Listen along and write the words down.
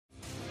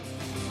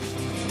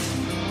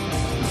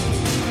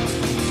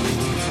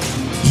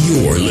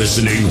You're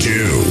listening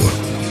to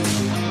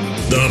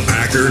the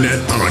Packernet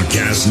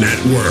Podcast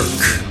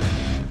Network.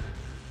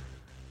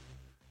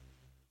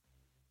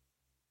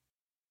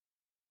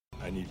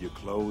 I need your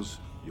clothes,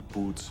 your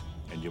boots,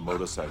 and your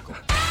motorcycle.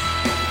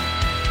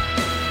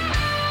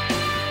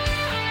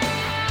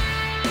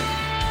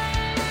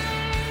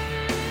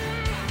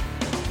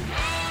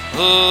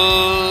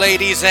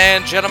 Ladies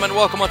and gentlemen,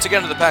 welcome once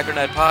again to the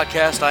Packernet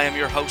Podcast. I am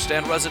your host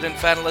and resident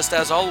fanalist,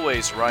 as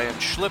always, Ryan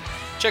Schlip.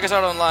 Check us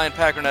out online,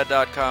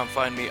 packernet.com.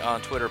 Find me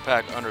on Twitter,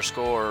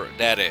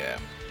 pack_daddy.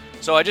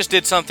 So I just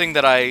did something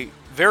that I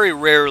very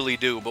rarely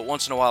do, but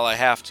once in a while I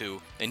have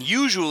to. And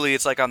usually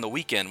it's like on the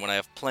weekend when I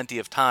have plenty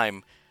of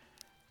time.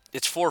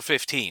 It's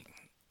 4:15.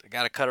 I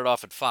got to cut it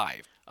off at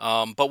 5.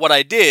 But what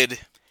I did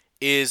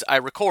is I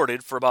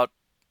recorded for about,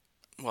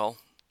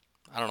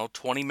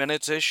 20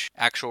 minutes-ish.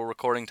 Actual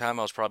recording time,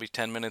 I was probably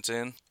 10 minutes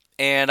in.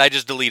 And I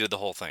just deleted the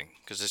whole thing,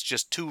 because it's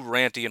just too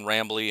ranty and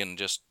rambly and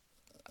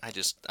I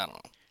don't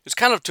know. It's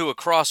kind of to a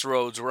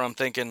crossroads where I'm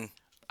thinking,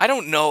 I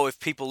don't know if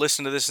people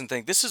listen to this and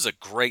think, this is a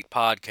great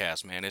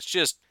podcast, man.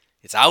 It's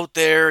out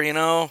there,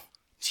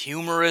 it's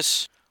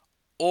humorous.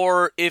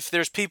 Or if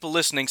there's people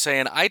listening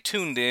saying, I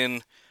tuned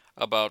in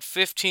about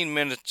 15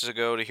 minutes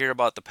ago to hear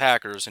about the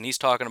Packers, and he's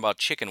talking about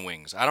chicken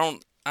wings. I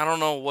don't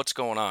know what's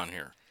going on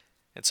here.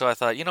 And so I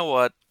thought, you know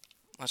what?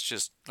 Let's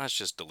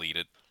just delete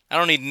it. I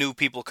don't need new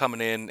people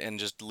coming in and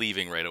just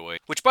leaving right away.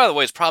 Which, by the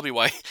way, is probably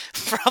why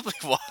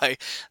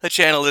the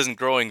channel isn't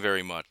growing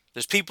very much.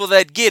 There's people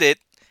that get it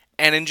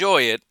and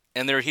enjoy it,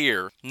 and they're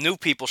here. New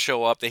people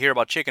show up, they hear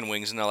about chicken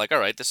wings, and they're like, all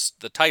right,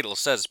 the title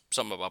says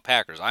something about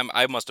Packers.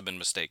 I must have been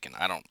mistaken.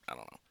 I don't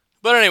know.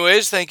 But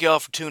anyways, thank you all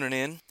for tuning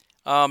in.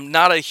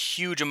 Not a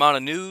huge amount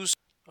of news.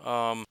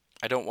 I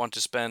don't want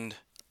to spend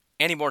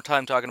any more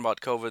time talking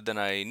about COVID than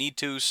I need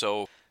to,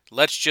 so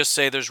let's just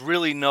say there's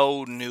really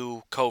no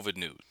new COVID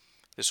news.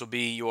 This will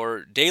be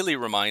your daily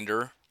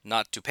reminder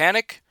not to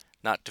panic,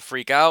 not to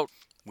freak out.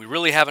 We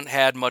really haven't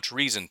had much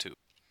reason to.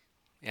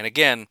 And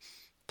again,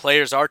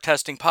 players are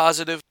testing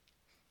positive.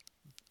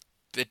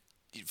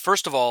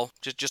 First of all,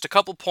 just a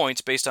couple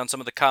points based on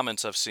some of the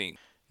comments I've seen.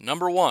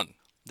 Number one,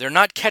 they're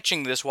not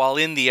catching this while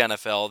in the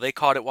NFL. They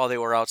caught it while they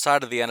were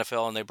outside of the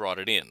NFL and they brought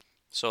it in.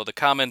 So the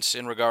comments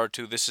in regard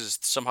to this is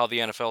somehow the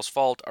NFL's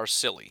fault are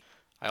silly.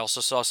 I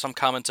also saw some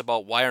comments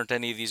about why aren't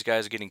any of these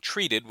guys getting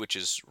treated, which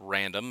is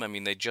random. I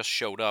mean, they just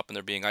showed up and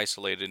they're being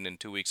isolated and in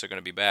 2 weeks they're going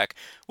to be back.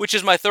 Which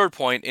is my third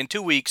point. In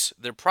 2 weeks,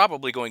 they're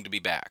probably going to be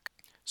back.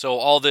 So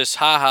all this,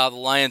 the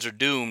Lions are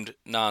doomed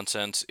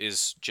nonsense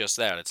is just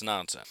that. It's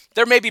nonsense.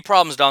 There may be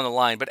problems down the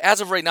line, but as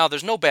of right now,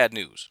 there's no bad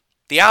news.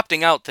 The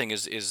opting out thing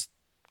is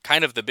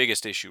kind of the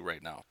biggest issue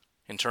right now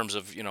in terms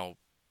of,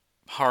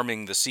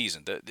 harming the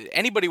season.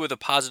 Anybody with a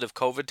positive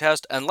COVID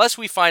test, unless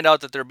we find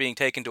out that they're being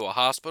taken to a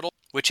hospital,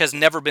 which has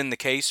never been the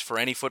case for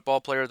any football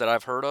player that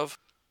I've heard of,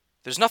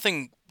 there's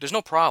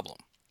no problem.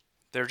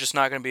 They're just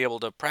not going to be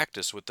able to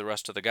practice with the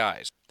rest of the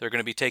guys. They're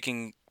going to be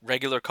taking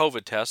regular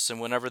COVID tests,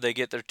 and whenever they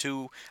get their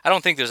I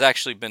don't think there's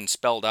actually been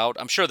spelled out.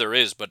 I'm sure there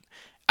is, but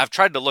I've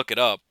tried to look it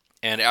up,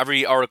 and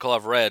every article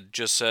I've read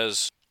just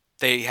says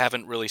they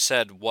haven't really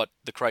said what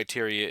the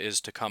criteria is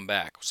to come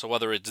back. So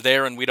whether it's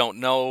there and we don't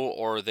know,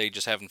 or they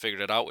just haven't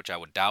figured it out, which I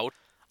would doubt,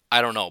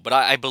 I don't know. But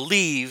I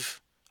believe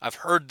I've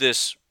heard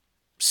this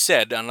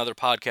said on another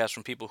podcast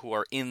from people who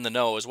are in the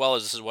know, as well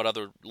as this is what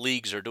other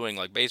leagues are doing,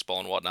 like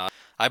baseball and whatnot.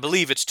 I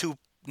believe it's 2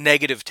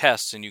 negative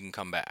tests and you can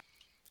come back.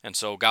 And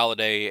so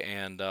Galladay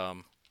and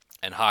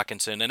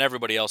Hawkinson and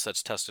everybody else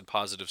that's tested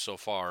positive so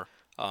far,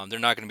 they're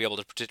not going to be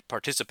able to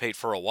participate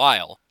for a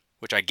while,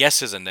 which I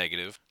guess is a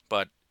negative,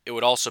 but it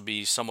would also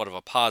be somewhat of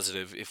a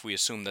positive if we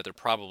assume that they're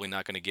probably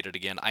not going to get it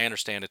again. I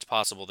understand it's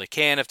possible they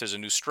can if there's a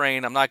new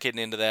strain. I'm not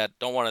getting into that.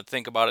 Don't want to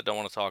think about it. Don't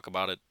want to talk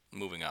about it.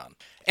 Moving on.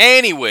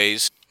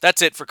 Anyways,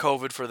 that's it for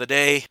COVID for the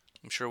day.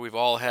 I'm sure we've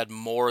all had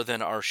more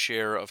than our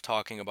share of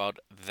talking about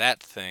that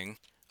thing.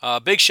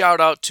 Big shout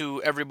out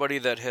to everybody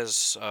that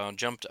has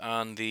jumped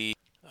on the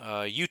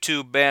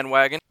YouTube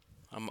bandwagon.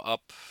 I'm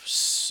up,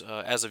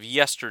 as of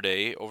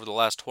yesterday, over the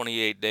last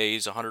 28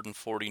 days,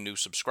 140 new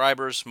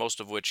subscribers,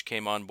 most of which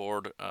came on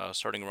board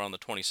starting around the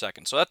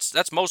 22nd. So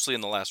that's mostly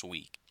in the last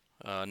week.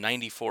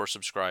 94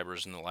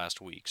 subscribers in the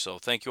last week. So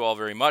thank you all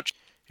very much.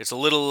 It's a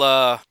little,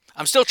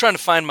 I'm still trying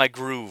to find my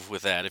groove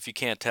with that, if you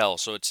can't tell.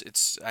 So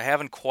I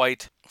haven't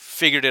quite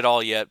figured it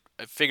all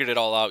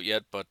out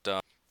yet,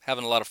 but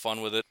having a lot of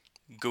fun with it,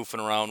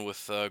 goofing around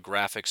with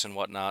graphics and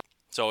whatnot.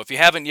 So if you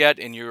haven't yet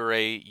and you're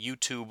a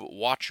YouTube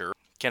watcher,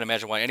 can't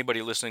imagine why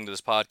anybody listening to this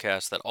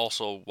podcast that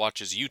also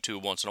watches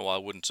YouTube once in a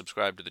while wouldn't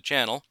subscribe to the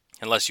channel,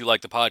 unless you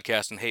like the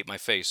podcast and hate my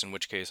face, in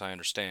which case I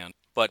understand.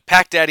 But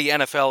Pack Daddy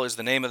NFL is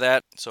the name of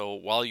that, so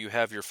while you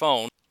have your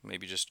phone,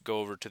 maybe just go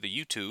over to the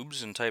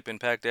YouTubes and type in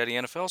Pack Daddy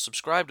NFL,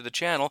 subscribe to the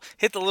channel,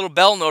 hit the little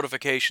bell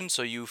notification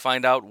so you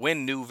find out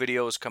when new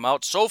videos come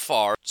out. So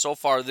far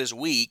this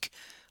week,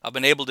 I've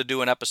been able to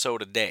do an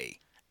episode a day,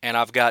 and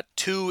I've got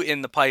 2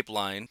 in the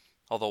pipeline,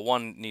 although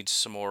one needs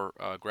some more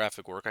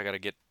graphic work. I got to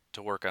get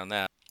to work on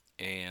that.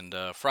 And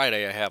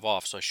Friday I have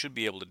off, so I should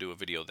be able to do a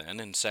video then.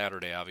 And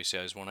Saturday, obviously,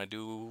 is when I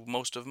do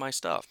most of my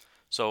stuff.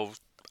 So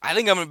I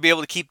think I'm going to be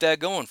able to keep that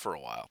going for a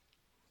while.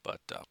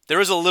 But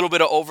there is a little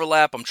bit of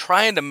overlap. I'm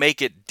trying to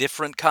make it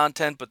different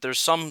content, but there's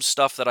some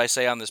stuff that I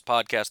say on this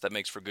podcast that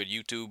makes for good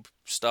YouTube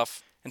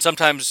stuff. And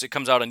sometimes it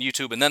comes out on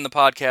YouTube and then the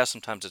podcast.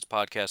 Sometimes it's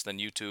podcast, then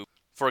YouTube.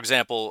 For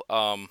example,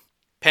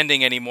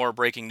 pending any more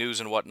breaking news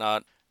and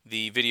whatnot,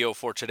 the video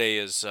for today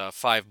is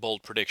 5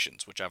 bold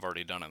predictions, which I've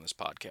already done on this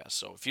podcast.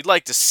 So if you'd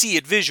like to see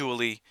it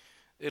visually,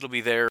 it'll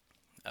be there.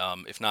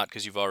 If not,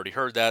 because you've already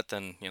heard that,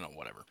 then,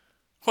 whatever.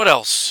 What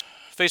else?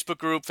 Facebook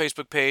group,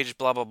 Facebook page,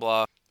 blah, blah,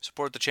 blah.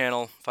 Support the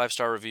channel,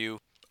 5-star review.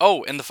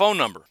 Oh, and the phone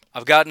number.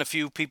 I've gotten a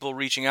few people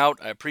reaching out.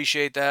 I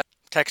appreciate that.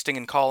 Texting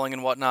and calling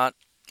and whatnot.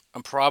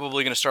 I'm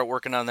probably going to start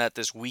working on that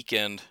this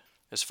weekend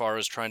as far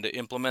as trying to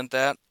implement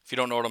that. If you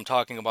don't know what I'm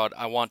talking about,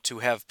 I want to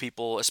have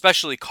people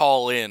especially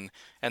call in,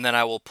 and then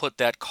I will put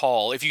that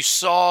call. If you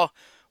saw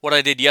what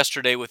I did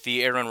yesterday with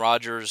the Aaron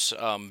Rodgers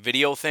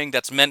video thing,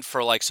 that's meant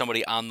for like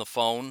somebody on the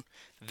phone.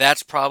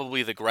 That's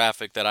probably the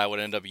graphic that I would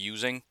end up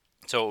using.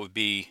 So it would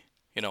be,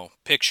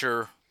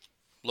 picture,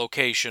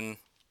 location,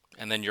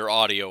 and then your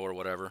audio or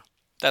whatever.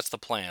 That's the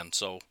plan.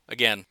 So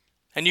again,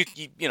 and you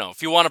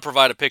if you want to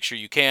provide a picture,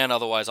 you can.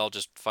 Otherwise, I'll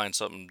just find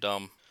something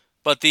dumb.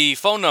 But the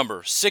phone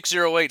number,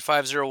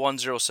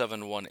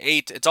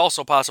 608-501-0718. It's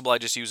also possible I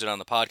just use it on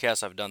the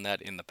podcast. I've done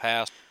that in the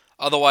past.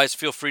 Otherwise,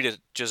 feel free to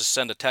just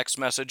send a text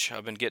message.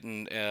 I've been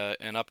getting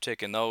an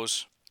uptick in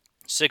those.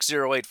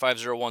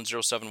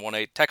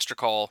 608-501-0718. Text or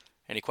call.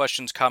 Any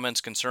questions,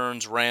 comments,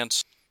 concerns,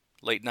 rants,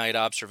 late night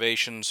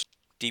observations,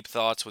 deep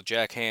thoughts with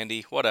Jack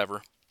Handy,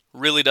 whatever.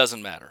 Really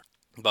doesn't matter.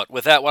 But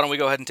with that, why don't we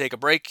go ahead and take a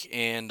break,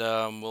 and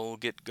we'll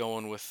get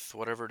going with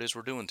whatever it is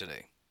we're doing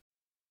today.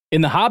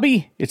 In the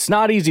hobby, it's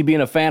not easy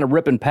being a fan of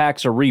ripping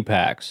packs or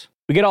repacks.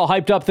 We get all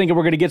hyped up thinking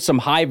we're going to get some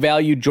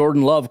high-value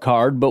Jordan Love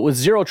card, but with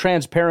zero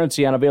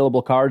transparency on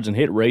available cards and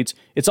hit rates,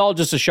 it's all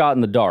just a shot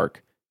in the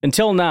dark.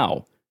 Until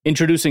now.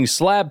 Introducing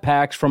Slab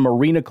Packs from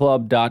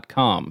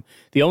ArenaClub.com,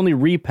 the only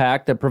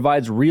repack that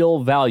provides real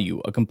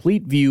value, a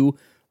complete view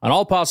on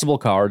all possible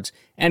cards,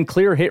 and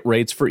clear hit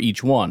rates for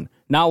each one.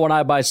 Now when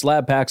I buy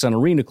Slab Packs on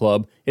Arena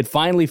Club, it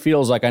finally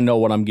feels like I know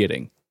what I'm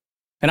getting.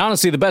 And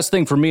honestly, the best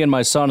thing for me and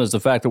my son is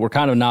the fact that we're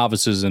kind of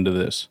novices into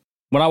this.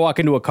 When I walk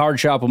into a card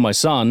shop with my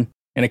son,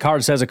 and a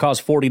card says it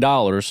costs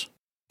 $40,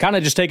 kind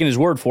of just taking his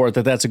word for it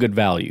that that's a good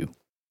value.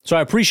 So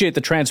I appreciate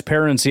the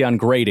transparency on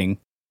grading,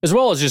 as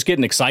well as just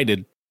getting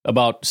excited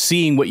about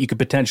seeing what you could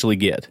potentially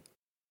get.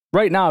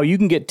 Right now, you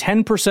can get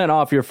 10%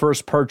 off your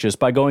first purchase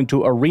by going to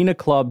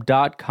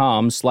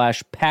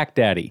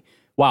arenaclub.com/packdaddy.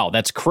 Wow,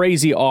 that's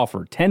crazy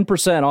offer.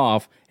 10%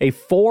 off a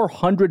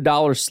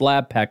 $400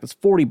 slab pack. That's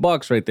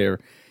 $40 right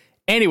there.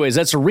 Anyways,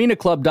 that's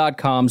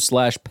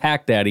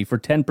arenaclub.com/packdaddy for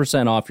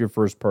 10% off your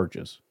first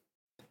purchase.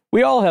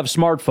 We all have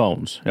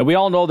smartphones, and we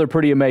all know they're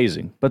pretty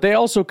amazing, but they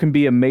also can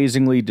be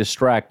amazingly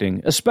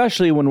distracting,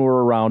 especially when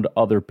we're around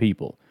other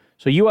people.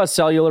 So US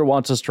Cellular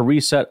wants us to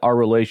reset our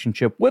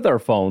relationship with our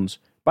phones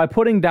by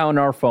putting down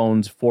our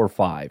phones for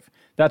 $5.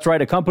 That's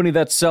right, a company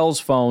that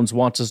sells phones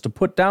wants us to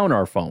put down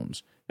our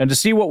phones. And to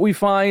see what we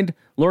find,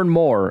 learn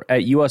more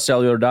at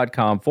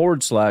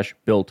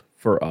uscellular.com/built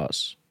for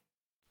us.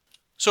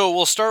 So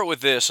we'll start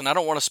with this, and I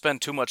don't want to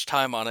spend too much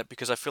time on it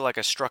because I feel like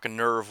I struck a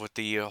nerve with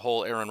the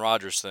whole Aaron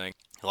Rodgers thing.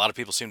 A lot of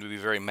people seem to be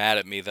very mad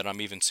at me that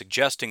I'm even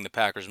suggesting the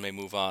Packers may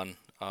move on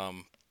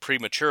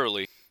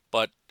prematurely.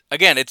 But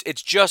again,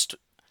 it's just...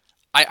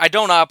 I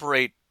don't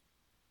operate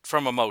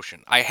from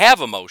emotion. I have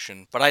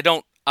emotion, but I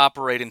don't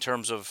operate in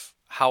terms of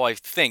how I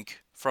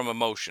think from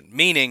emotion.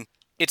 Meaning,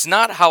 it's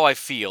not how I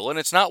feel, and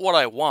it's not what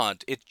I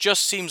want. It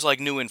just seems like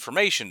new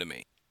information to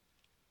me.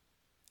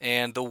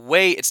 And the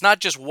way, it's not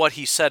just what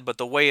he said, but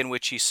the way in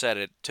which he said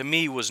it, to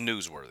me, was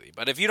newsworthy.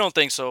 But if you don't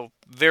think so,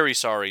 very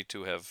sorry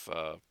to have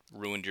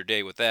ruined your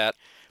day with that.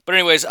 But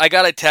anyways, I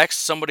got a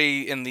text,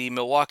 somebody in the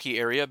Milwaukee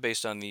area,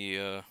 based on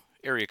the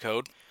area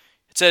code.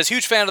 It says,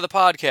 huge fan of the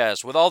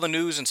podcast. With all the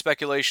news and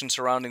speculation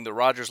surrounding the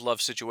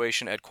Rodgers-Love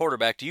situation at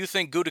quarterback, do you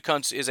think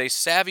Gutekunst is a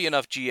savvy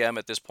enough GM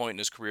at this point in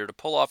his career to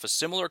pull off a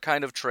similar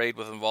kind of trade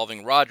with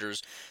involving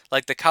Rodgers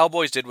like the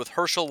Cowboys did with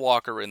Herschel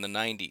Walker in the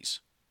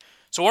 90s?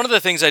 So one of the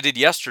things I did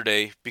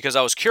yesterday, because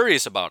I was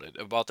curious about it,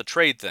 about the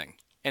trade thing,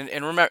 and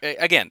remember,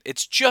 again,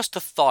 it's just a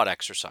thought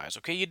exercise,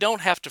 okay? You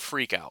don't have to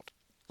freak out.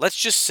 Let's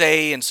just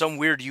say in some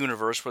weird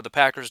universe where the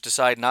Packers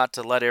decide not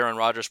to let Aaron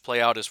Rodgers play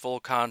out his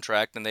full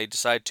contract and they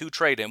decide to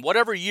trade him,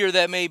 whatever year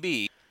that may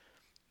be,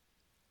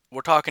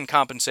 we're talking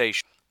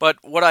compensation. But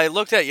what I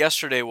looked at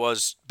yesterday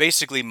was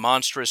basically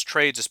monstrous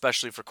trades,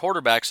 especially for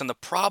quarterbacks, and the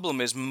problem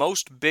is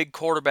most big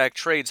quarterback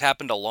trades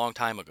happened a long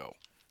time ago.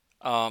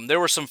 There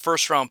were some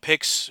first-round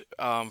picks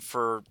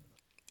for,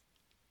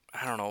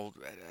 I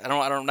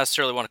don't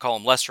necessarily want to call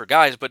them lesser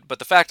guys, but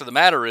the fact of the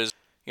matter is,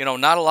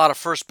 not a lot of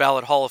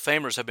first-ballot Hall of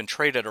Famers have been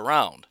traded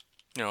around.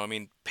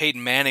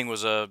 Peyton Manning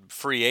was a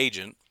free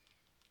agent,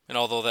 and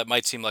although that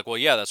might seem like, well,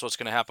 yeah, that's what's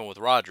going to happen with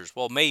Rodgers.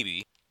 Well,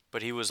 maybe,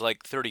 but he was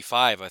like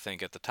 35, I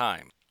think, at the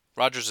time.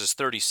 Rodgers is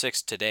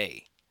 36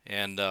 today,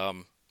 and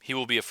He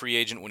will be a free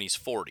agent when he's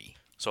 40.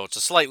 So it's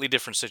a slightly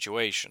different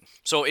situation.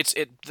 So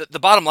the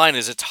bottom line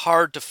is it's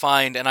hard to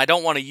find, and I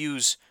don't want to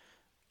use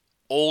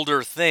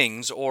older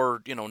things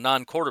or,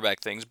 non-quarterback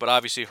things, but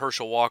obviously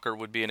Herschel Walker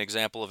would be an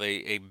example of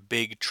a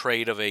big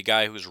trade of a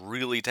guy who's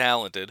really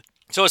talented.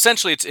 So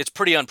essentially it's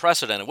pretty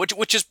unprecedented,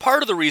 which is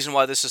part of the reason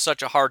why this is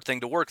such a hard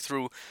thing to work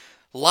through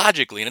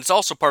logically, and it's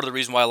also part of the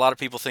reason why a lot of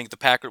people think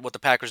what the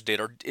Packers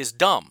did is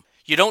dumb.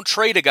 You don't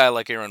trade a guy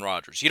like Aaron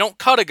Rodgers. You don't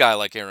cut a guy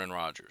like Aaron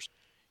Rodgers.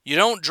 You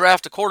don't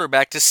draft a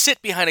quarterback to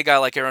sit behind a guy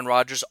like Aaron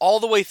Rodgers all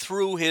the way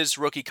through his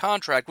rookie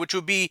contract, which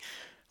would be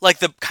like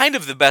the kind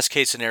of the best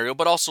case scenario,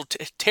 but also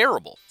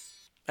terrible.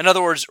 In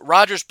other words,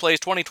 Rodgers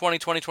plays 2020,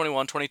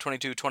 2021,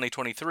 2022,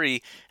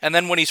 2023, and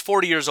then when he's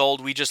 40 years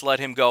old, we just let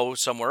him go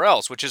somewhere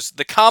else, which is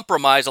the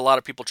compromise a lot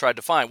of people tried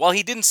to find. Well,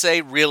 he didn't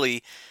say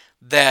really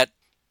that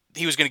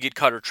he was going to get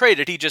cut or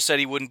traded. He just said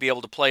he wouldn't be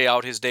able to play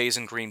out his days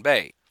in Green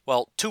Bay.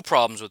 Well, two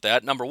problems with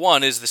that. Number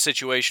one is the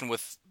situation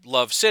with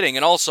Love sitting,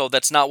 and also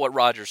that's not what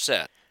Rodgers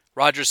said.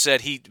 Rodgers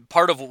said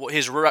part of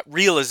his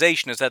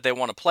realization is that they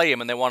want to play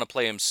him, and they want to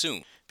play him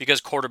soon, because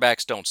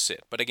quarterbacks don't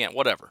sit. But again,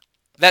 whatever.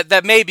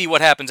 That may be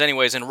what happens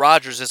anyways, and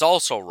Rodgers is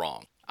also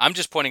wrong. I'm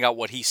just pointing out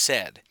what he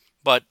said.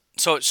 But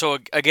so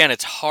again,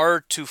 it's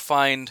hard to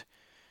find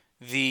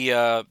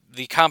the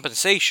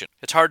compensation.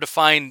 It's hard to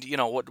find,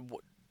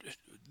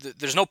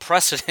 there's no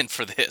precedent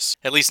for this,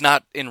 at least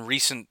not in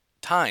recent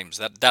times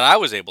that I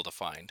was able to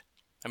find.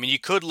 I mean, you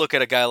could look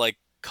at a guy like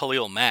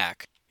Khalil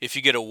Mack if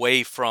you get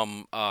away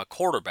from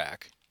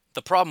quarterback.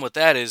 The problem with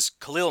that is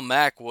Khalil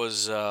Mack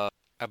was,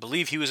 I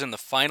believe he was in the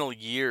final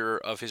year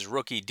of his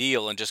rookie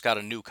deal and just got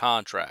a new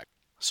contract.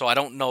 So I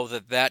don't know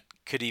that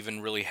could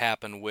even really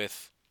happen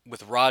with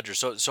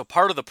Rodgers. So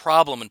part of the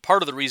problem and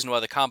part of the reason why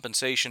the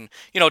compensation,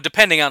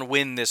 depending on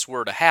when this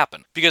were to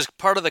happen, because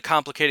part of the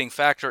complicating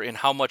factor in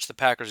how much the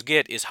Packers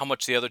get is how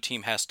much the other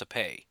team has to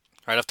pay.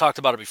 All right, I've talked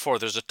about it before.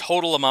 There's a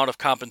total amount of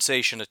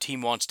compensation a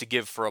team wants to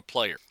give for a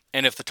player.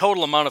 And if the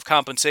total amount of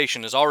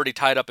compensation is already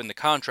tied up in the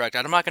contract,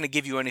 I'm not going to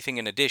give you anything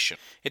in addition.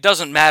 It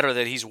doesn't matter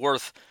that he's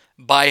worth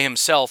by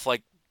himself,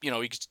 like, he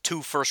gets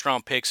 2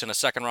 first-round picks and a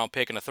second-round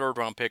pick and a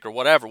third-round pick or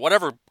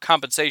whatever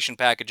compensation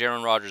package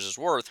Aaron Rodgers is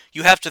worth,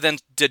 you have to then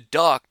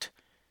deduct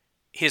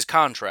his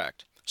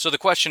contract. So the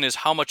question is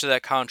how much of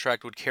that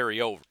contract would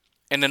carry over.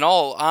 And in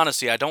all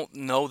honesty, I don't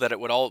know that it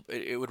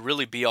would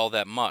really be all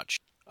that much.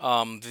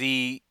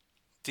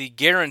 The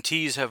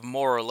guarantees have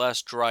more or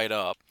less dried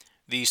up.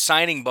 The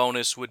signing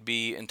bonus would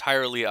be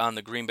entirely on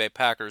the Green Bay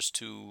Packers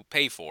to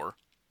pay for.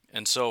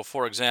 And so,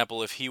 for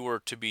example, if he were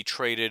to be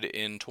traded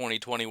in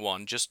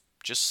 2021, just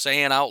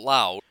saying out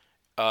loud,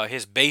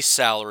 his base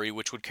salary,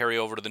 which would carry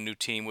over to the new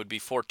team, would be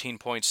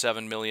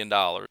 $14.7 million.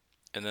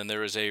 And then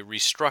there is a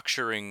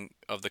restructuring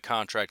of the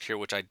contract here,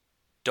 which I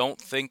don't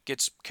think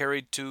gets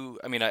carried to...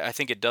 I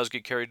think it does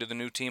get carried to the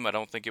new team. I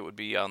don't think it would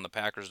be on the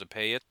Packers to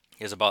pay it.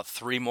 Is about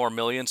 $3 more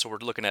million, so we're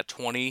looking at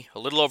a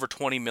little over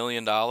 $20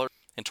 million.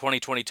 In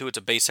 2022, it's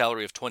a base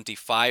salary of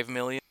 $25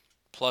 million,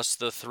 plus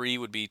the 3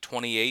 would be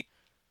 28.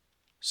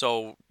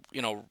 So,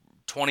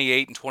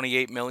 28 and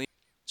 $28 million.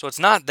 So it's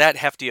not that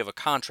hefty of a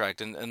contract,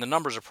 and the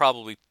numbers are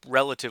probably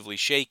relatively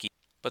shaky,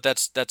 but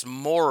that's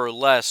more or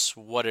less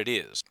what it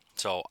is.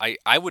 So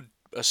I would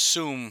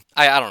assume,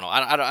 I don't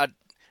know.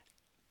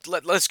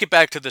 Let's get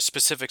back to the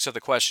specifics of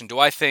the question. Do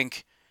I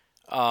think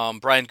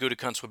Brian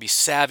Gutekunst would be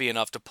savvy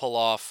enough to pull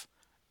off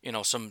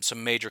some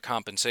major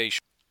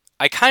compensation?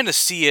 I kind of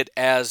see it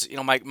as,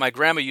 my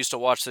grandma used to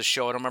watch this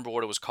show. I don't remember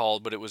what it was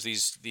called, but it was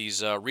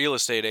these real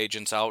estate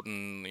agents out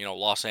in,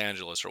 Los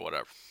Angeles or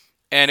whatever.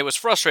 And it was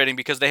frustrating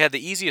because they had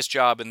the easiest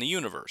job in the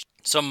universe.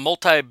 Some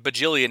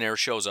multi-bajillionaire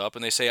shows up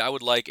and they say, I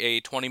would like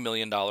a $20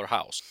 million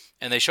house.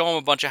 And they show them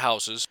a bunch of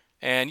houses.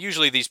 And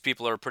usually these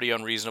people are pretty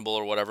unreasonable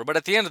or whatever. But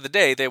at the end of the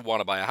day, they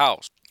want to buy a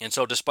house. And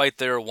so despite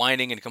their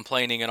whining and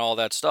complaining and all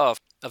that stuff,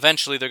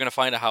 eventually they're going to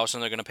find a house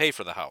and they're going to pay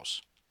for the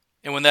house.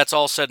 And when that's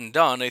all said and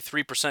done, a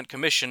 3%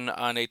 commission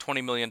on a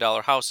 $20 million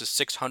house is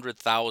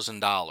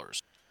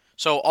 $600,000.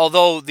 So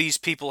although these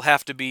people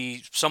have to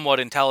be somewhat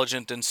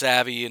intelligent and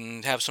savvy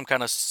and have some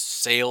kind of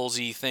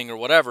salesy thing or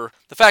whatever,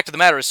 the fact of the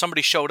matter is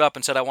somebody showed up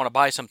and said, I want to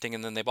buy something,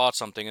 and then they bought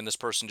something, and this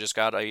person just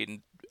got a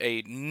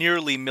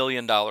nearly $1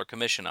 million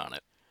commission on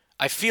it.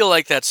 I feel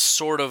like that's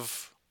sort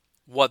of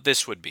what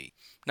this would be.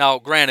 Now,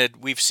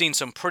 granted, we've seen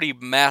some pretty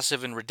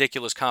massive and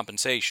ridiculous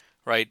compensation,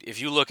 right?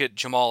 If you look at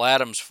Jamal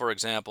Adams, for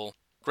example,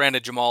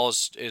 granted, Jamal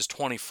is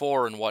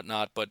 24 and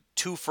whatnot, but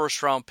 2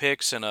 first-round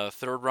picks and a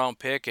third-round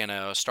pick and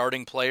a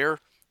starting player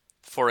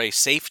for a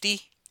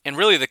safety, and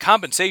really the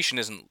compensation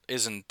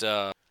isn't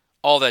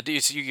all that.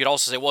 You could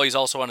also say, well, he's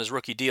also on his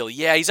rookie deal.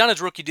 Yeah, he's on his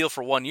rookie deal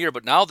for 1 year,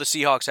 but now the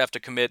Seahawks have to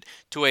commit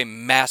to a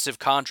massive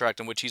contract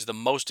in which he's the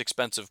most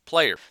expensive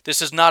player.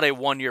 This is not a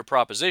 1-year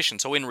proposition,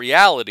 so in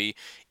reality,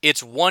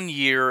 it's 1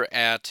 year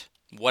at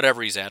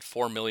whatever he's at,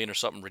 $4 million or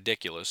something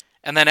ridiculous.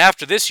 And then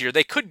after this year,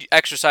 they could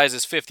exercise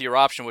his 5th-year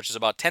option, which is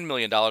about $10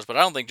 million, but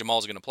I don't think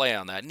Jamal's going to play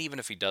on that. And even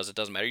if he does, it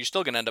doesn't matter. You're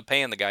still going to end up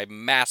paying the guy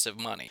massive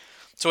money.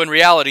 So in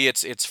reality,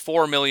 it's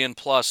 $4 million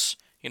plus,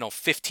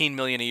 $15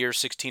 million a year,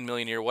 $16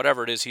 million a year,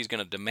 whatever it is he's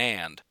going to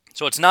demand.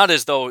 So it's not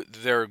as though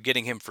they're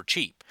getting him for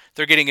cheap.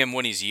 They're getting him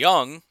when he's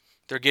young.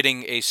 They're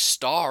getting a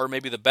star,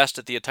 maybe the best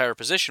at the entire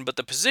position, but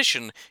the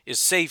position is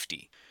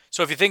safety.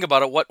 So if you think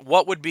about it,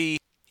 what would be,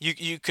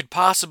 you could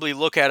possibly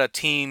look at a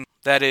team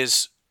that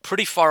is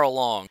pretty far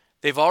along.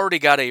 They've already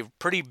got a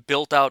pretty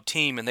built-out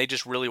team, and they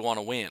just really want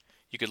to win.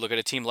 You could look at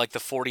a team like the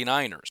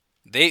 49ers.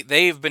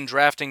 They've been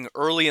drafting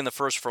early in the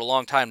first for a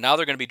long time. Now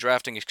they're going to be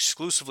drafting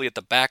exclusively at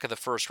the back of the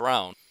first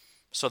round.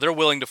 So they're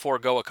willing to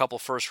forego a couple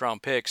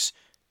first-round picks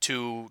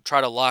to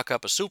try to lock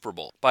up a Super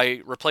Bowl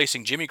by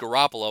replacing Jimmy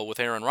Garoppolo with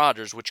Aaron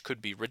Rodgers, which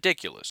could be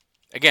ridiculous.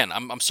 Again,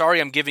 I'm sorry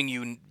I'm giving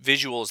you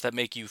visuals that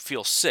make you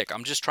feel sick.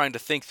 I'm just trying to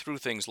think through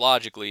things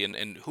logically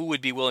and who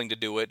would be willing to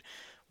do it,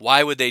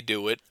 why would they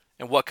do it,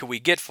 and what could we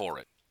get for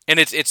it. And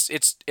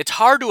it's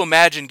hard to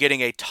imagine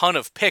getting a ton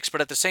of picks,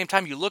 but at the same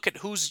time, you look at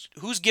who's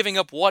giving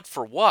up what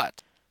for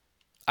what.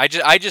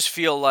 I just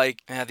feel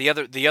like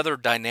the other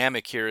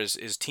dynamic here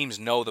is teams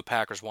know the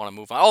Packers want to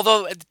move on.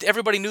 Although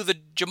everybody knew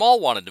that Jamal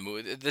wanted to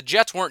move. The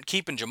Jets weren't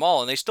keeping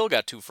Jamal, and they still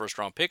got 2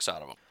 first-round picks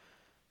out of him.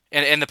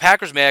 And the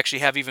Packers may actually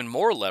have even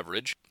more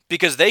leverage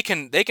because they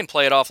can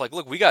play it off like,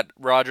 look, we got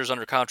Rodgers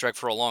under contract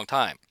for a long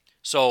time.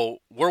 So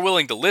we're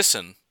willing to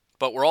listen,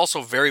 but we're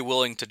also very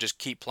willing to just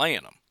keep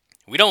playing him.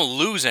 We don't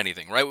lose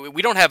anything, right?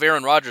 We don't have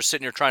Aaron Rodgers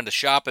sitting here trying to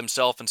shop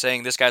himself and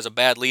saying this guy's a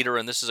bad leader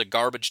and this is a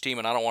garbage team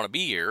and I don't want to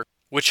be here,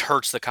 which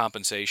hurts the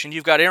compensation.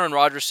 You've got Aaron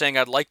Rodgers saying,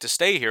 I'd like to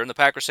stay here, and the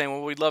Packers saying,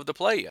 well, we'd love to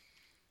play you.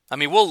 I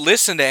mean, we'll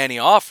listen to any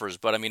offers,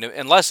 but I mean,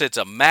 unless it's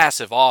a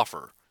massive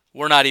offer,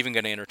 we're not even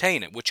going to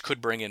entertain it, which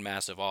could bring in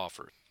massive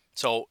offers.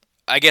 So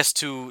I guess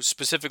to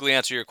specifically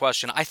answer your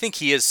question, I think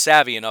he is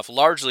savvy enough,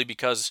 largely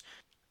because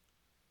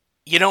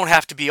you don't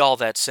have to be all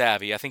that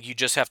savvy. I think you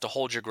just have to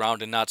hold your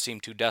ground and not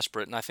seem too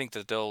desperate, and I think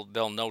that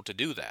they'll know to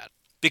do that.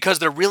 Because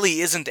there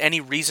really isn't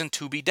any reason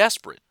to be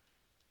desperate.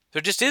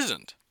 There just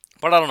isn't.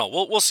 But I don't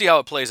know. We'll see how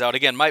it plays out.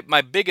 Again,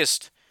 my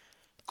biggest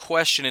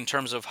question in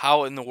terms of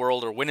how in the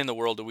world or when in the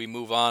world do we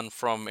move on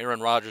from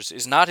Aaron Rodgers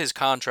is not his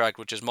contract,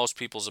 which is most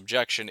people's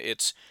objection.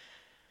 It's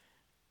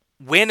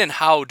when and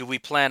how do we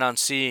plan on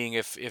seeing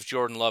if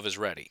Jordan Love is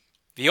ready.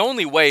 The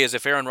only way is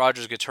if Aaron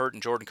Rodgers gets hurt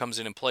and Jordan comes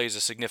in and plays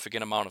a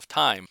significant amount of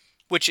time,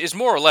 which is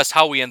more or less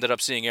how we ended up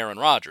seeing Aaron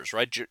Rodgers,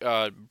 right?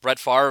 Brett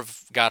Favre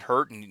got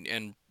hurt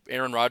and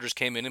Aaron Rodgers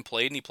came in and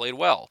played, and he played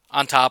well.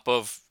 On top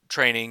of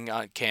training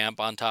camp,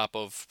 on top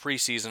of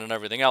preseason and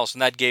everything else,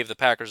 and that gave the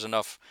Packers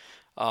enough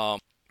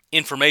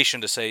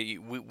information to say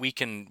we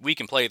can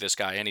play this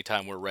guy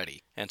anytime we're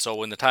ready. And so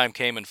when the time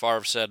came and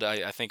Favre said,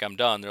 I think I'm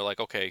done, they're like,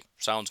 okay,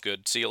 sounds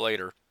good, see you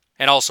later.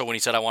 And also when he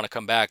said, I want to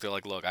come back, they're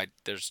like, look,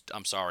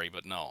 I'm sorry,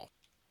 but no,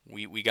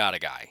 we got a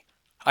guy.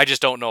 I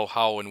just don't know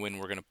how and when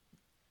we're going to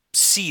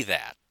see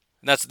that.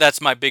 And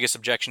that's my biggest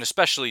objection,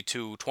 especially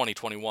to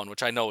 2021,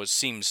 which I know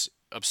seems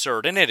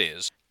absurd, and it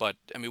is. But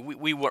I mean,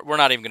 we're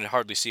not even going to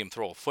hardly see him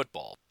throw a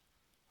football.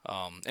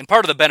 And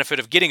part of the benefit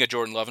of getting a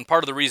Jordan Love, and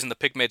part of the reason the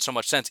pick made so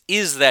much sense,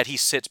 is that he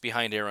sits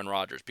behind Aaron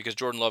Rodgers, because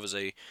Jordan Love is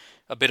a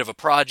bit of a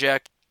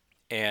project,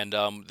 and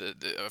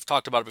I've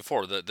talked about it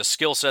before. The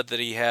skill set that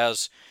he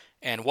has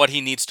and what he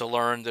needs to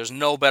learn, there's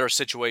no better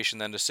situation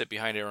than to sit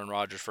behind Aaron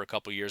Rodgers for a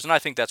couple years, and I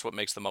think that's what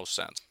makes the most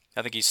sense.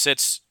 I think he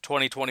sits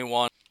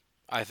 2021.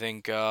 I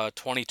think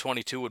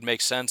 2022 would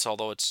make sense,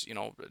 although it's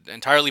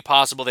entirely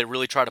possible they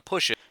really try to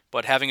push it.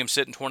 But having him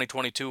sit in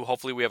 2022,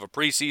 hopefully we have a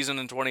preseason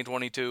in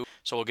 2022,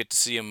 so we'll get to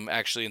see him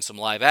actually in some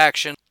live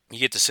action. You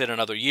get to sit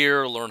another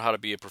year, learn how to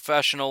be a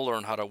professional,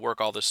 learn how to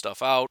work all this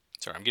stuff out.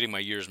 Sorry, I'm getting my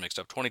years mixed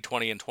up.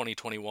 2020 and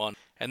 2021,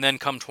 and then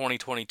come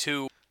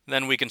 2022,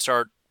 then we can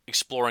start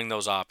exploring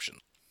those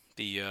options.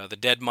 The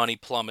dead money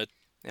plummet.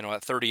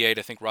 At 38,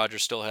 I think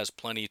Rodgers still has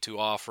plenty to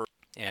offer.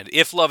 And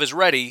if Love is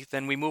ready,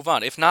 then we move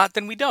on. If not,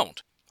 then we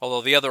don't.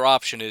 Although the other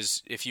option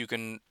is if you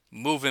can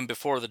move him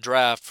before the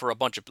draft for a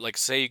bunch of, like,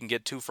 say you can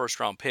get 2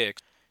 first-round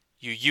picks,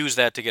 you use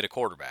that to get a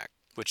quarterback,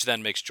 which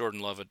then makes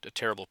Jordan Love a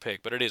terrible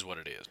pick, but it is what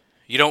it is.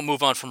 You don't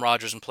move on from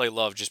Rodgers and play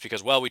Love just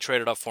because, well, we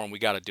traded up for him, we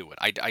got to do it.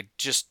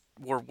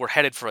 We're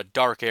headed for a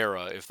dark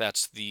era if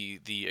that's the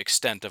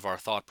extent of our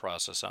thought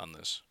process on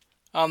this.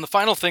 The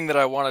final thing that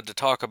I wanted to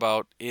talk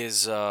about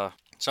is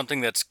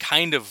something that's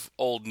kind of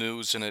old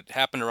news, and it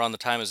happened around the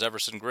time as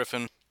Everson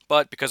Griffen.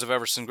 But because of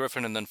Everson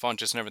Griffen and then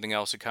Funchess and everything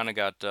else, it kind of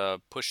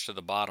got pushed to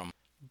the bottom.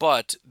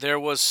 But there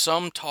was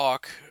some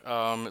talk,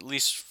 at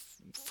least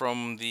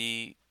from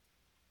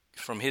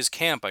his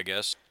camp, I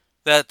guess,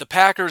 that the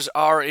Packers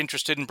are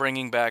interested in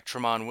bringing back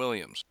Tramon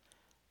Williams.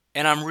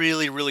 And I'm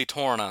really, really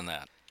torn on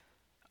that.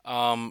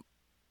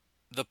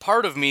 The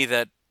part of me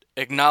that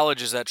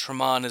acknowledges that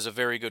Tramon is a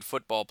very good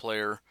football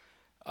player,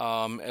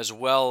 as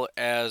well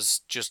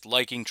as just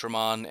liking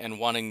Tramon and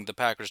wanting the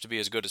Packers to be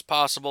as good as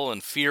possible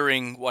and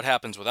fearing what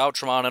happens without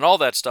Tramon and all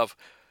that stuff,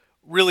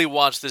 really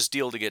wants this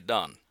deal to get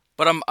done.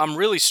 But I'm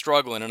really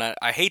struggling, and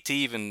I hate to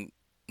even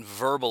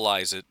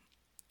verbalize it,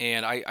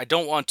 and I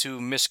don't want to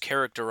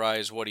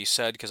mischaracterize what he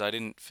said because I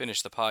didn't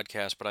finish the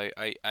podcast, but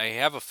I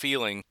have a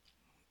feeling,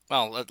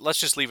 well,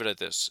 let's just leave it at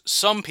this.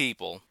 Some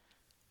people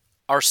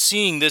are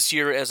seeing this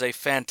year as a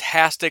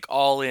fantastic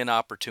all-in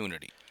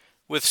opportunity.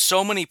 With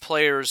so many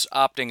players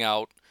opting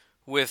out,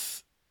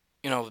 with,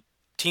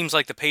 teams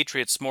like the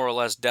Patriots more or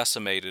less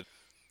decimated,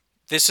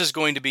 this is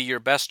going to be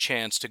your best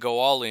chance to go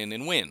all in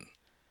and win.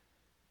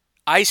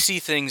 I see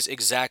things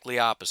exactly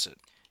opposite.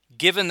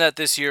 Given that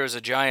this year is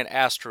a giant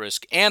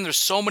asterisk and there's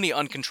so many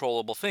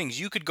uncontrollable things,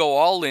 you could go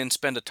all in,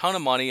 spend a ton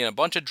of money and a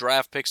bunch of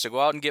draft picks to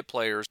go out and get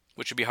players,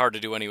 which would be hard to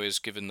do anyways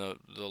given the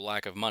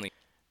lack of money,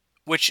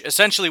 which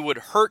essentially would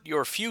hurt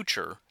your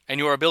future and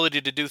your ability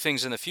to do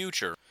things in the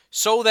future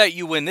so that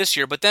you win this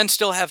year, but then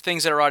still have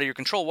things that are out of your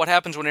control. What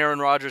happens when Aaron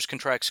Rodgers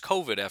contracts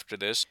COVID after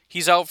this?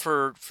 He's out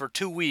for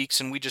 2 weeks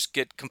and we just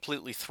get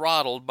completely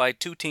throttled by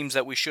 2 teams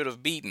that we should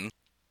have beaten.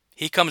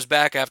 He comes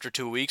back after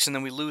 2 weeks and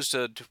then we lose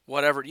to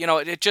whatever.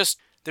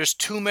 There's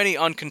too many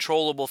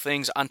uncontrollable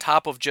things on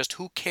top of just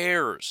who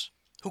cares?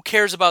 Who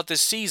cares about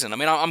this season? I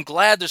mean, I'm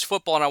glad there's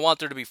football and I want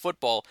there to be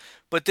football,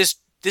 but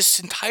this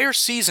entire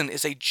season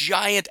is a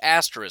giant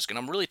asterisk, and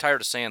I'm really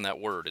tired of saying that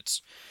word.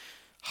 It's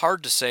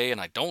hard to say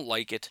and I don't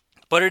like it,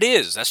 but it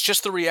is. That's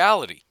just the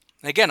reality.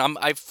 And again,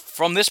 I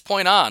from this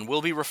point on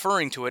will be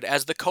referring to it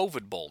as the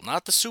COVID Bowl,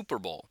 not the Super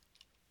Bowl.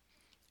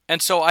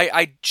 And so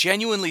I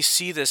genuinely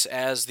see this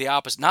as the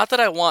opposite. Not that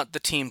I want the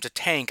team to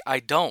tank, I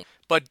don't.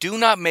 But do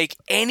not make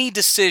any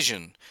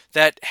decision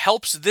that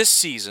helps this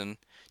season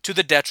to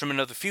the detriment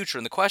of the future.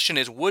 And the question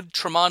is, would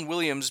Tramon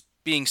Williams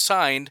being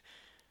signed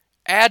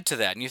add to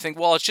that? And you think,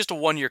 well, it's just a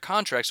 1-year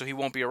contract, so he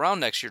won't be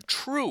around next year.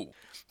 True.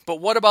 But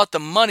what about the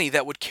money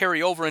that would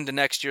carry over into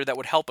next year that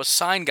would help us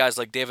sign guys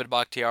like David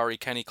Bakhtiari,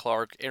 Kenny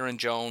Clark, Aaron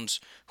Jones,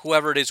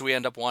 whoever it is we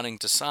end up wanting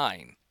to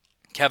sign,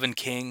 Kevin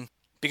King?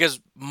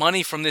 Because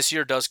money from this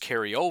year does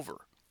carry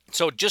over.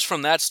 So just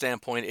from that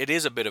standpoint, it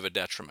is a bit of a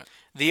detriment.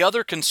 The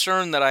other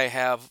concern that I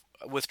have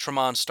with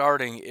Tramon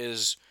starting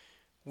is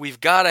we've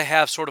got to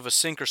have sort of a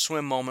sink or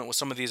swim moment with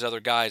some of these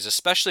other guys,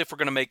 especially if we're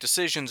going to make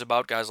decisions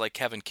about guys like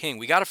Kevin King.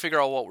 We got to figure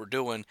out what we're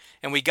doing,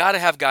 and we got to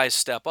have guys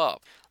step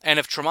up. And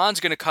if Tramon's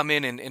going to come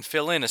in and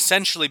fill in,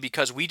 essentially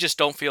because we just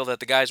don't feel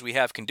that the guys we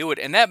have can do it,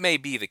 and that may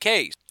be the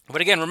case.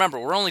 But again, remember,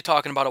 we're only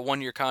talking about a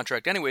 1-year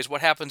contract anyways.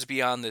 What happens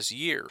beyond this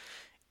year?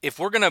 If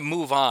we're going to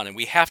move on, and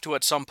we have to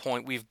at some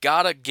point, we've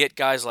got to get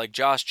guys like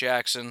Josh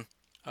Jackson,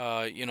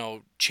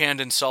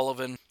 Chandon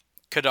Sullivan,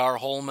 Kadar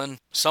Holman.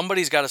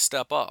 Somebody's got to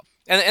step up.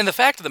 And the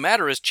fact of the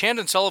matter is,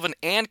 Chandon Sullivan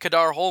and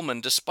Kadar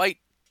Holman, despite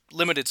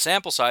limited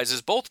sample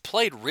sizes, both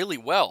played really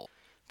well.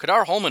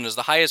 Kadar Holman is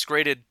the highest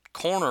graded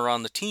corner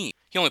on the team.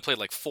 He only played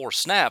like 4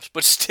 snaps,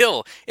 but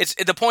still,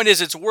 the point is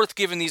it's worth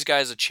giving these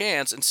guys a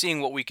chance and seeing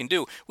what we can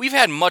do. We've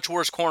had much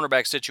worse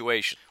cornerback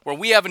situations where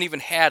we haven't even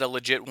had a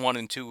legit 1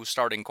 and 2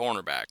 starting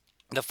cornerback.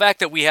 The fact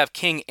that we have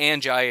King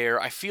and Jair,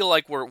 I feel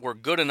like we're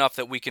good enough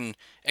that we can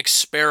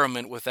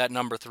experiment with that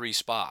number 3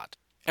 spot.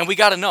 And we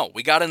got to know.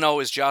 We got to know,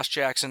 is Josh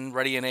Jackson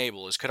ready and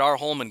able? Is Kadar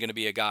Holman going to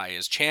be a guy?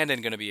 Is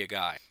Chandon going to be a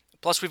guy?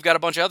 Plus, we've got a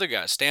bunch of other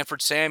guys,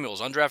 Stanford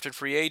Samuels, undrafted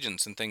free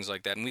agents, and things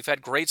like that. And we've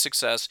had great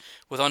success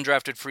with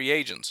undrafted free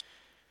agents.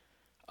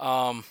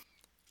 On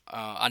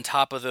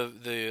top of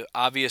the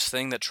obvious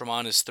thing that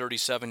Tramon is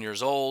 37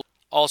 years old.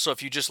 Also,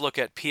 if you just look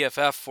at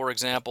PFF, for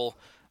example,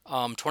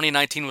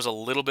 2019 was a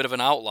little bit of an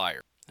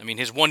outlier. I mean,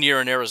 his 1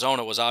 year in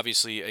Arizona was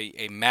obviously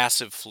a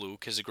massive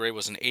fluke. His grade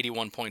was an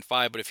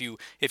 81.5, but if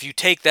you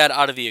take that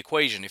out of the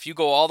equation, if you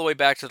go all the way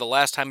back to the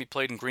last time he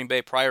played in Green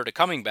Bay prior to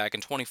coming back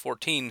in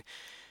 2014,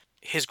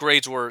 his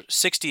grades were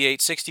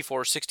 68,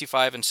 64,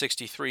 65, and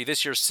 63.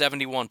 This year's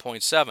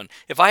 71.7.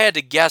 If I had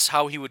to guess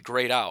how he would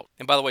grade out,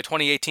 and by the way,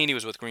 2018 he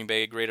was with Green Bay,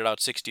 he graded out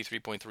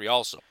 63.3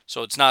 also.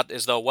 So it's not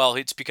as though, well,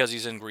 it's because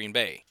he's in Green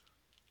Bay.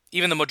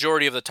 Even the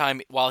majority of the time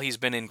while he's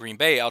been in Green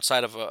Bay,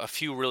 outside of a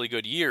few really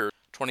good years,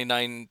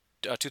 2009,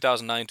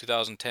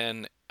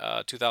 2010,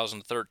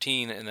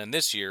 2013, and then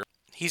this year,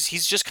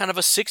 he's just kind of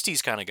a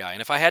 60s kind of guy.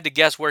 And if I had to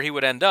guess where he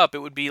would end up, it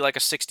would be like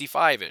a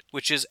 65,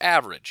 which is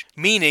average.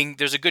 Meaning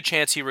there's a good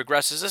chance he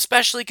regresses,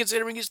 especially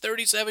considering he's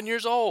 37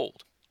 years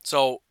old.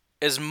 So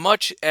as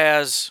much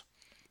as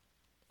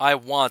I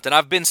want, and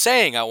I've been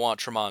saying I want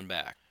Tramon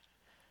back,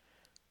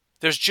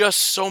 there's just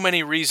so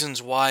many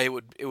reasons why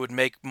it would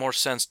make more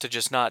sense to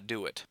just not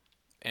do it.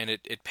 And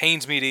it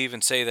pains me to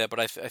even say that, but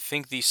I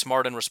think the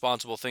smart and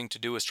responsible thing to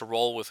do is to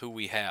roll with who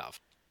we have.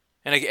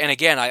 And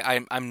again,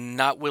 I'm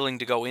not willing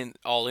to go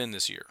all in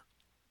this year.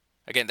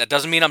 Again, that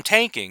doesn't mean I'm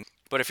tanking,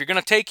 but if you're going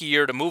to take a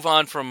year to move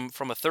on from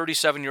a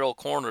 37-year-old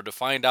corner to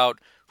find out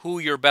who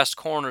your best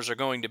corners are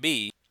going to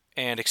be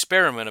and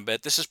experiment a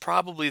bit, this is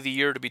probably the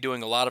year to be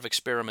doing a lot of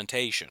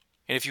experimentation.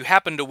 And if you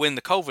happen to win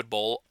the COVID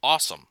Bowl,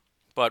 awesome.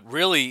 But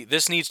really,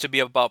 this needs to be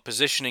about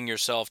positioning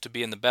yourself to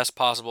be in the best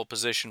possible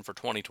position for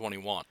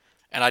 2021.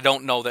 And I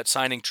don't know that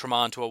signing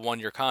Tramon to a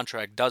 1-year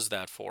contract does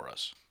that for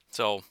us.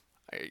 So,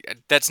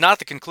 That's not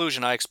the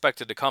conclusion I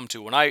expected to come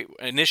to. When I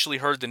initially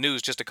heard the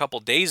news just a couple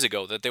days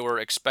ago that they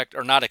were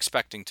not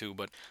expecting to,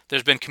 but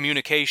there's been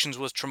communications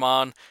with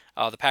Tramon.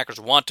 The Packers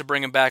want to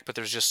bring him back, but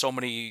there's just so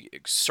many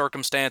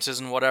circumstances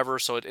and whatever.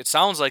 So it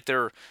sounds like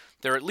they're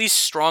at least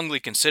strongly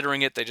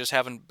considering it. They just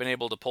haven't been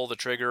able to pull the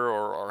trigger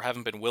or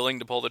haven't been willing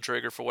to pull the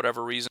trigger for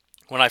whatever reason.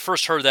 When I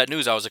first heard that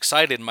news, I was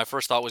excited, and my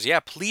first thought was, yeah,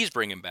 please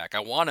bring him back. I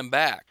want him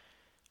back.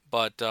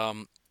 But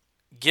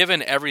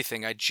given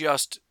everything,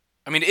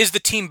 is the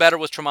team better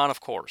with Tramon?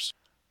 Of course.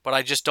 But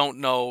I just don't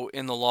know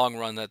in the long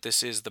run that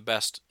this is the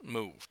best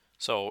move.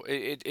 So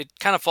it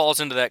kind of falls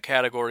into that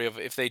category of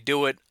if they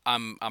do it,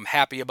 I'm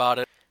happy about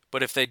it.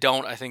 But if they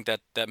don't, I think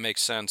that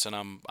makes sense, and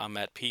I'm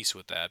at peace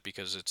with that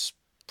because it's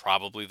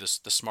probably the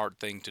smart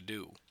thing to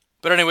do.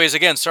 But anyways,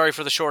 again, sorry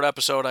for the short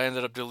episode. I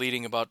ended up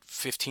deleting about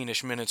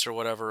 15-ish minutes or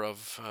whatever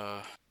of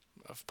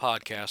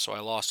podcast, so I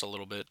lost a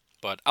little bit.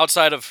 But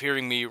outside of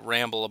hearing me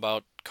ramble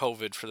about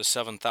COVID for the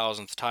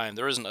 7,000th time,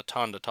 there isn't a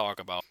ton to talk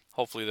about.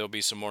 Hopefully there'll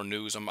be some more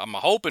news. I'm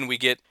hoping we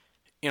get,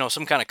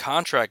 some kind of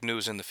contract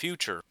news in the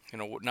future.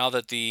 Now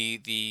that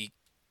the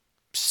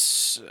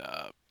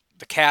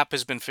cap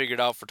has been figured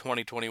out for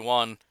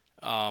 2021,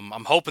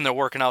 I'm hoping they're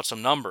working out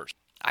some numbers.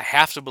 I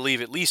have to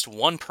believe at least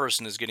one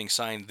person is getting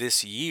signed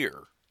this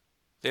year.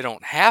 They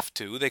don't have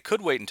to. They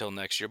could wait until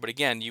next year. But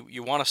again,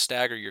 you want to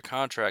stagger your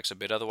contracts a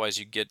bit. Otherwise,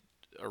 you get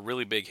a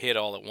really big hit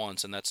all at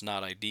once, and that's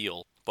not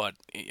ideal. But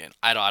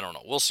I don't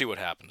know. We'll see what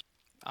happens.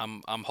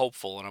 I'm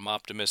hopeful and I'm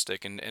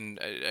optimistic. And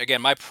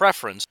again, my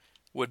preference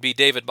would be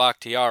David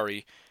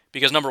Bakhtiari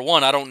because, number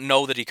one, I don't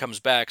know that he comes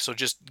back. So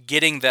just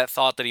getting that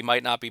thought that he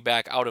might not be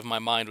back out of my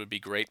mind would be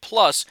great.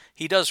 Plus,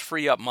 he does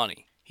free up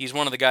money. He's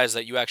one of the guys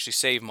that you actually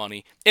save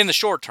money in the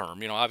short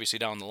term. Obviously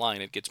down the line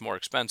it gets more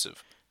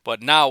expensive.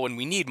 But now when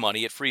we need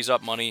money, it frees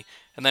up money.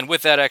 And then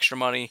with that extra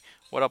money,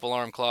 what up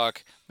alarm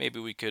clock, maybe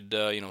we could,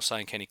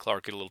 sign Kenny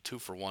Clark, get a little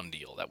 2-for-1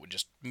 deal. That would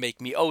just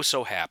make me oh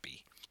so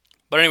happy.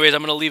 But anyways,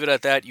 I'm going to leave it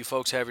at that. You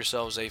folks have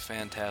yourselves a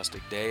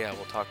fantastic day. I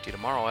will talk to you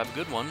tomorrow. Have a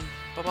good one.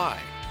 Bye-bye.